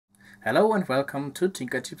Hello and welcome to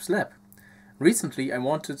Tinkertubes Lab. Recently I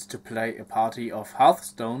wanted to play a party of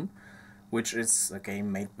Hearthstone, which is a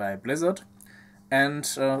game made by Blizzard, and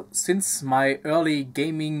since my early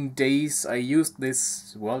gaming days I used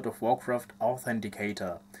this World of Warcraft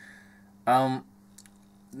Authenticator.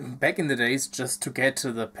 Back in the days, just to get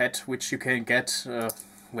the pet which you can get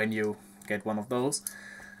when you get one of those.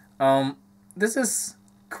 This is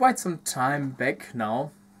quite some time back now,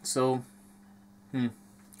 so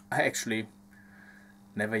I actually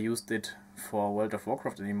never used it for World of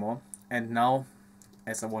Warcraft anymore, and now,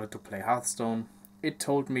 as I wanted to play Hearthstone, it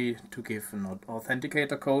told me to give an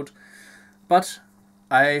authenticator code, but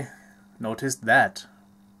I noticed that.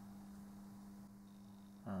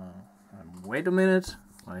 Wait a minute,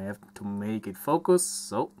 I have to make it focus,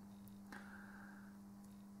 so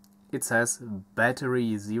it says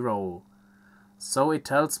battery 0, so it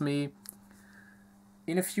tells me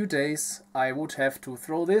in a few days I would have to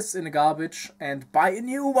throw this in the garbage and buy a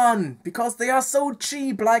new one, because they are so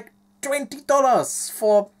cheap, like $20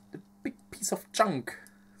 for a big piece of junk.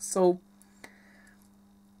 So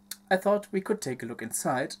I thought we could take a look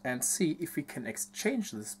inside and see if we can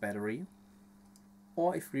exchange this battery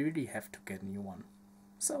or if we really have to get a new one.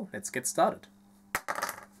 So let's get started.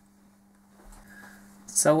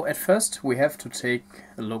 So at first we have to take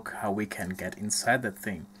a look how we can get inside that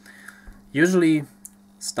thing. Usually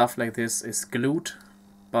stuff like this is glued,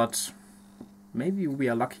 but maybe we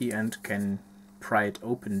are lucky and can pry it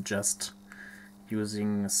open just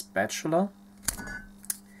using a spatula.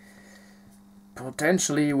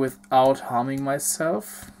 Potentially without harming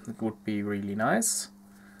myself. It would be really nice.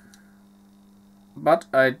 But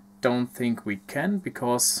I don't think we can,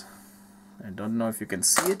 because I don't know if you can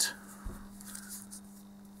see it.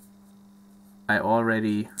 I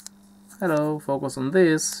already... Hello, focus on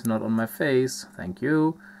this, not on my face, thank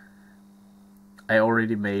you. I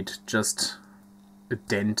already made just a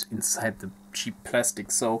dent inside the cheap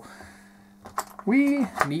plastic, so we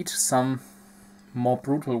need some more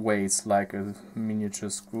brutal ways, like a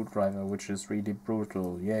miniature screwdriver, which is really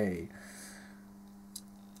brutal, yay.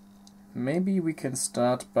 Maybe we can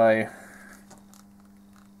start by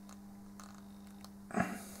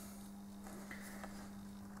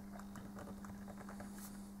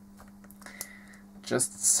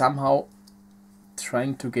just somehow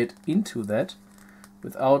trying to get into that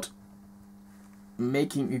without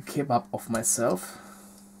making a kebab of myself.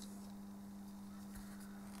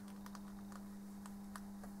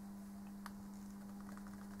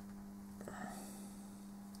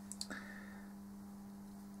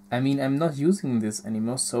 I mean, I'm not using this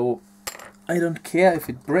anymore, so I don't care if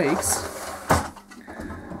it breaks,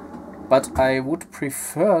 but I would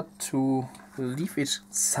prefer to leave it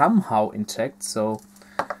somehow intact so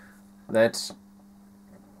that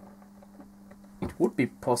it would be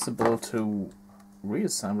possible to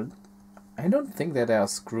reassemble it. I don't think that there are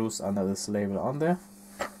screws under this label, are there?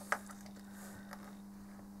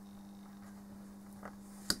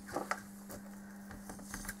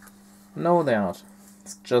 No, they're not.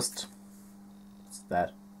 It's just... what's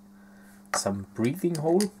that? Some breathing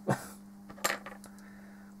hole?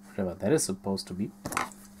 Whatever that is supposed to be.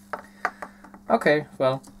 Okay,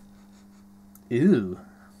 well... Ew.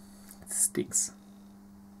 It stinks.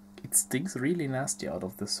 It stinks really nasty out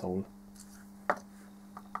of this hole.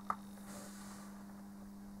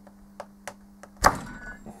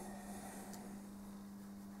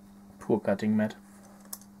 Poor cutting mat.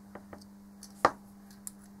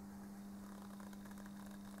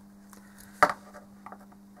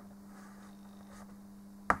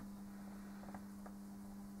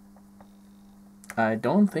 I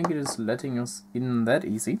don't think it is letting us in that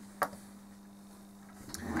easy.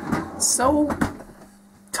 So,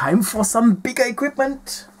 time for some bigger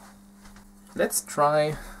equipment. Let's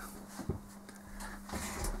try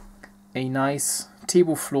a nice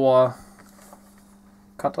table floor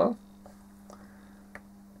cutter.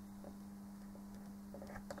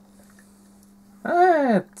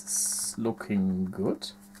 That's looking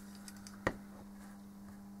good.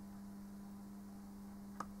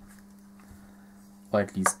 Or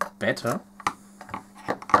at least better.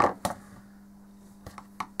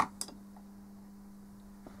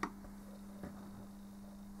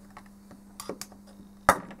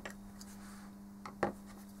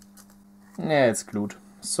 Yeah, it's glued.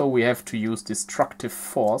 So we have to use destructive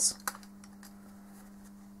force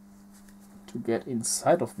to get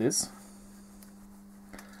inside of this.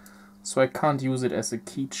 So I can't use it as a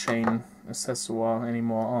keychain accessoire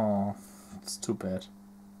anymore. Oh, it's too bad.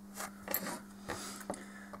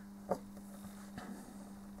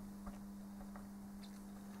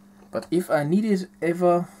 But if I need it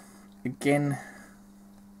ever again,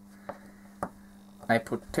 I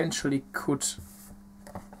potentially could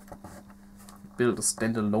build a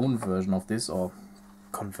standalone version of this, or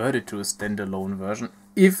convert it to a standalone version,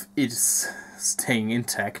 if it's staying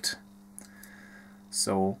intact.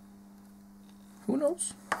 So, who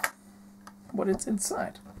knows what it's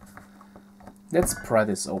inside. Let's pry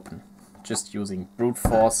this open, just using brute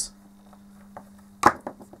force.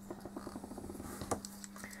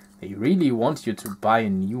 They really want you to buy a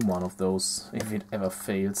new one of those if it ever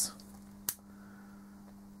fails.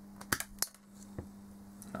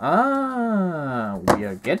 Ah, we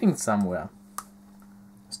are getting somewhere.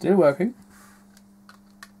 Still working.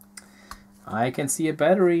 I can see a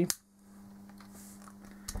battery.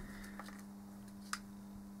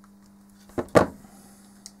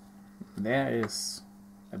 There is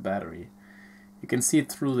a battery. You can see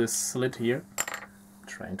it through this slit here.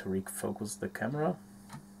 Trying to refocus the camera.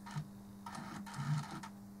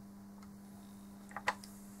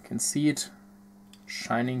 You can see it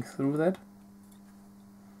shining through that.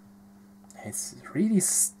 It's really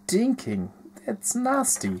stinking. That's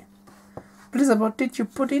nasty. Blizzard, what did you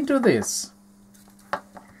put into this?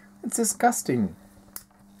 It's disgusting.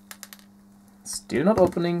 Still not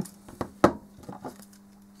opening.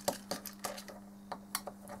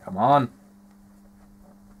 Come on.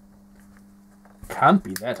 Can't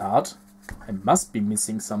be that hard. I must be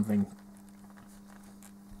missing something.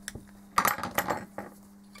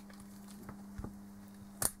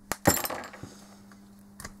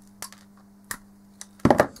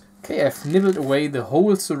 Okay, I've nibbled away the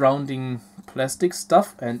whole surrounding plastic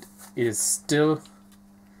stuff and it is still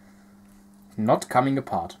not coming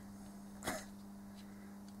apart.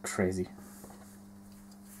 Crazy.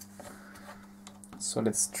 So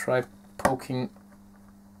let's try poking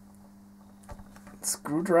a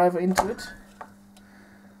screwdriver into it.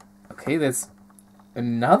 Okay, there's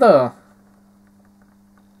another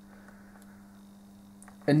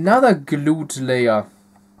glued layer.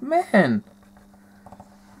 Man!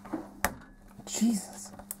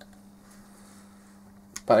 Jesus.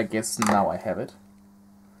 But I guess now I have it.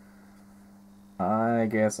 I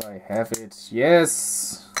guess I have it.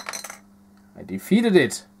 Yes! I defeated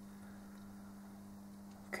it.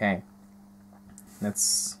 Okay.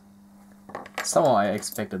 That's... Somehow I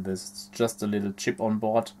expected this. It's just a little chip on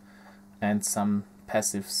board and some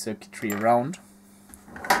passive circuitry around.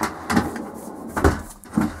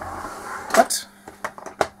 But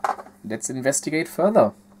let's investigate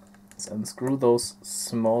further. Let's unscrew those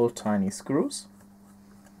small tiny screws.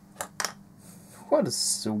 What a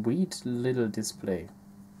sweet little display.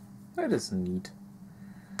 That is neat.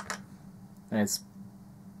 And it's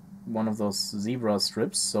one of those zebra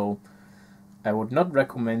strips, so I would not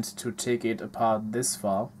recommend to take it apart this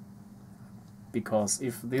far, because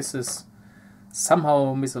if this is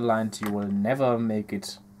somehow misaligned, you will never make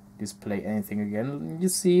it display anything again. You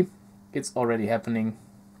see, it's already happening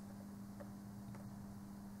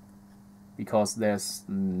because there's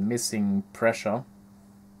missing pressure.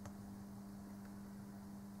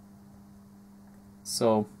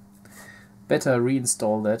 So better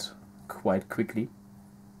reinstall that quite quickly.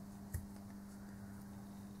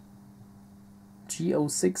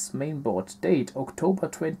 G06 mainboard, date October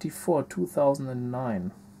 24,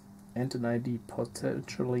 2009, and an ID,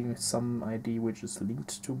 potentially some ID which is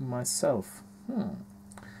linked to myself.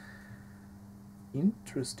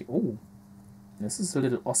 Interesting. Oh, this is a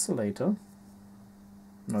little oscillator.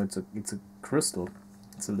 No, it's a crystal.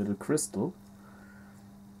 It's a little crystal.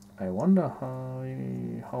 I wonder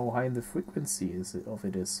how high the frequency of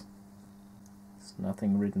it is. There's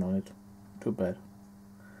nothing written on it. Too bad.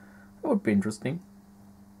 That would be interesting.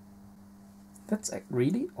 That's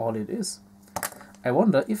really all it is. I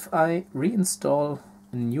wonder if I reinstall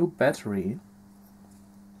a new battery,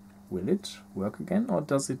 will it work again, or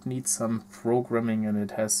does it need some programming and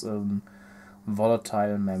it has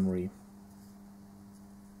volatile memory?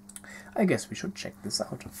 I guess we should check this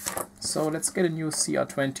out. So let's get a new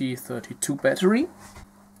CR2032 battery.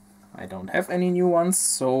 I don't have any new ones,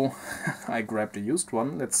 so I grabbed a used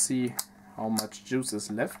one. Let's see how much juice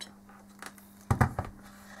is left.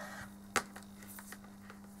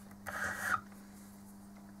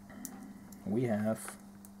 We have...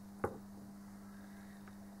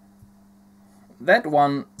 That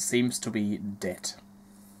one seems to be dead.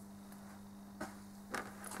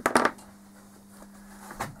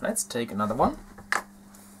 Let's take another one.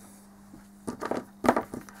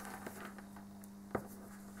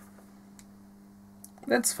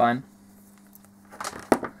 That's fine.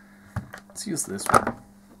 Let's use this one.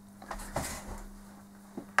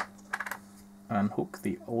 Unhook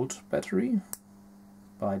the old battery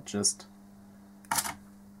by just...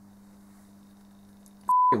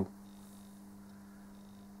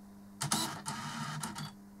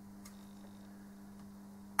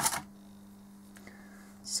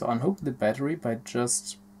 So unhook the battery by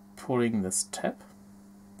just pulling this tab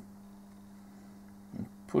and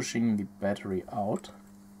pushing the battery out.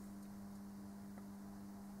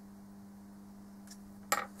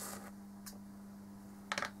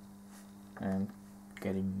 And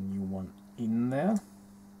getting a new one in there.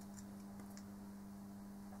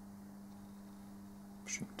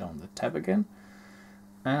 Pushing down the tab again.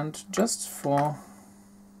 And just for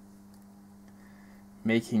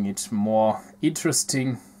making it more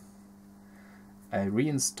interesting, I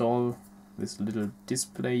reinstall this little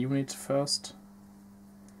display unit first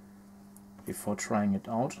before trying it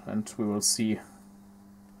out, and we will see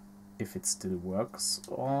if it still works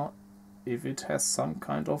or if it has some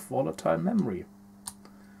kind of volatile memory.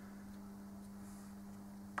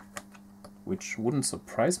 Which wouldn't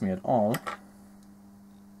surprise me at all,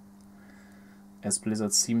 as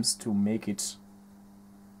Blizzard seems to make it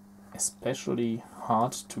especially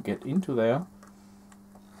hard to get into there.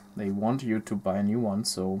 They want you to buy a new one,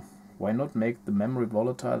 so why not make the memory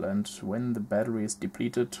volatile, and when the battery is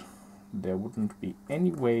depleted there wouldn't be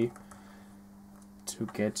any way to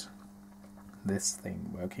get this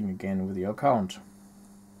thing working again with your account.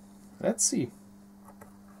 Let's see.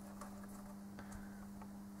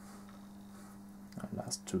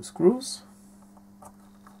 Last two screws.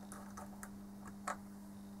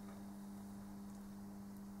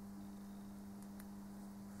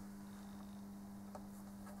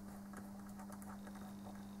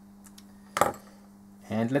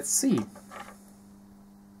 And let's see.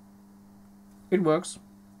 It works.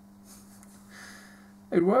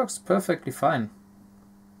 It works perfectly fine.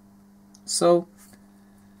 So,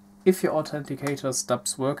 if your authenticator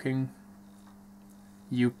stops working,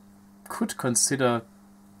 you could consider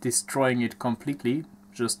destroying it completely,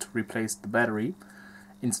 just replace the battery,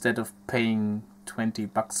 instead of paying 20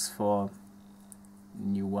 bucks for a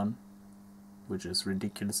new one, which is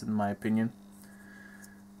ridiculous in my opinion,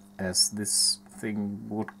 as this thing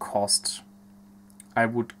would cost, I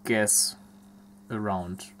would guess,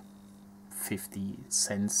 around 50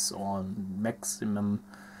 cents or maximum,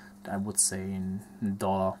 I would say, in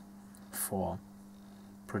dollar for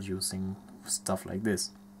producing stuff like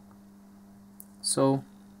this. So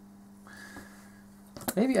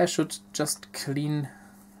maybe I should just clean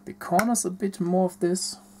the corners a bit more of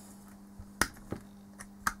this.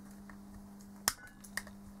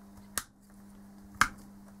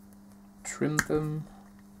 Trim them.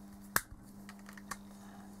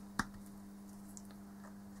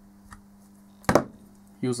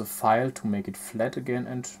 Use a file to make it flat again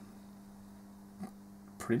and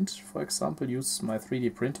print, for example. Use my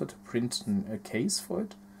 3D printer to print a case for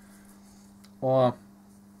it. Or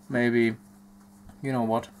maybe, you know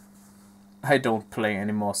what, I don't play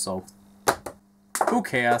anymore, so who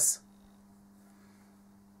cares?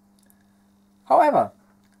 However,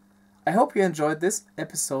 I hope you enjoyed this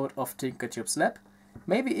episode of Tinkertubes Lab.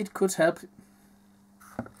 Maybe it could help.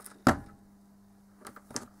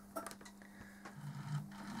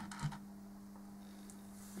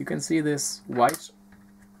 You can see this white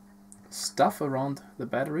stuff around the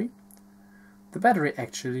battery. The battery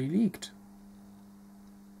actually leaked.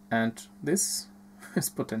 And this is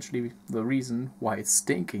potentially the reason why it's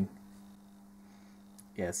stinking.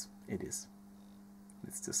 Yes, it is.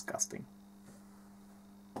 It's disgusting.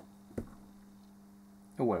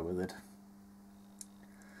 Away with it.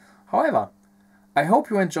 However, I hope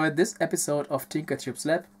you enjoyed this episode of Tinkertubes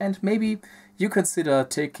Lab, and maybe you consider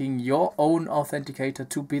taking your own Authenticator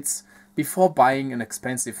 2 bits before buying an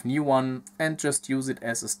expensive new one, and just use it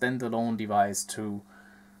as a standalone device to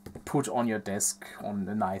put on your desk on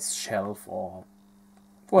a nice shelf or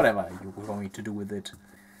whatever you're going to do with it.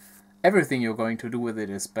 Everything you're going to do with it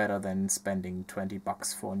is better than spending 20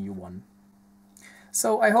 bucks for a new one.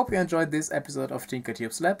 So I hope you enjoyed this episode of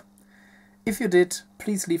Tinkertubes Lab. If you did,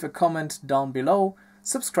 please leave a comment down below,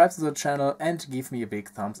 subscribe to the channel and give me a big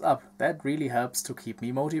thumbs up. That really helps to keep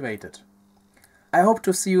me motivated. I hope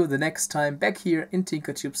to see you the next time back here in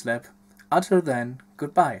Tinkertubes Lab. Until then,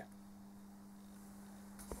 goodbye.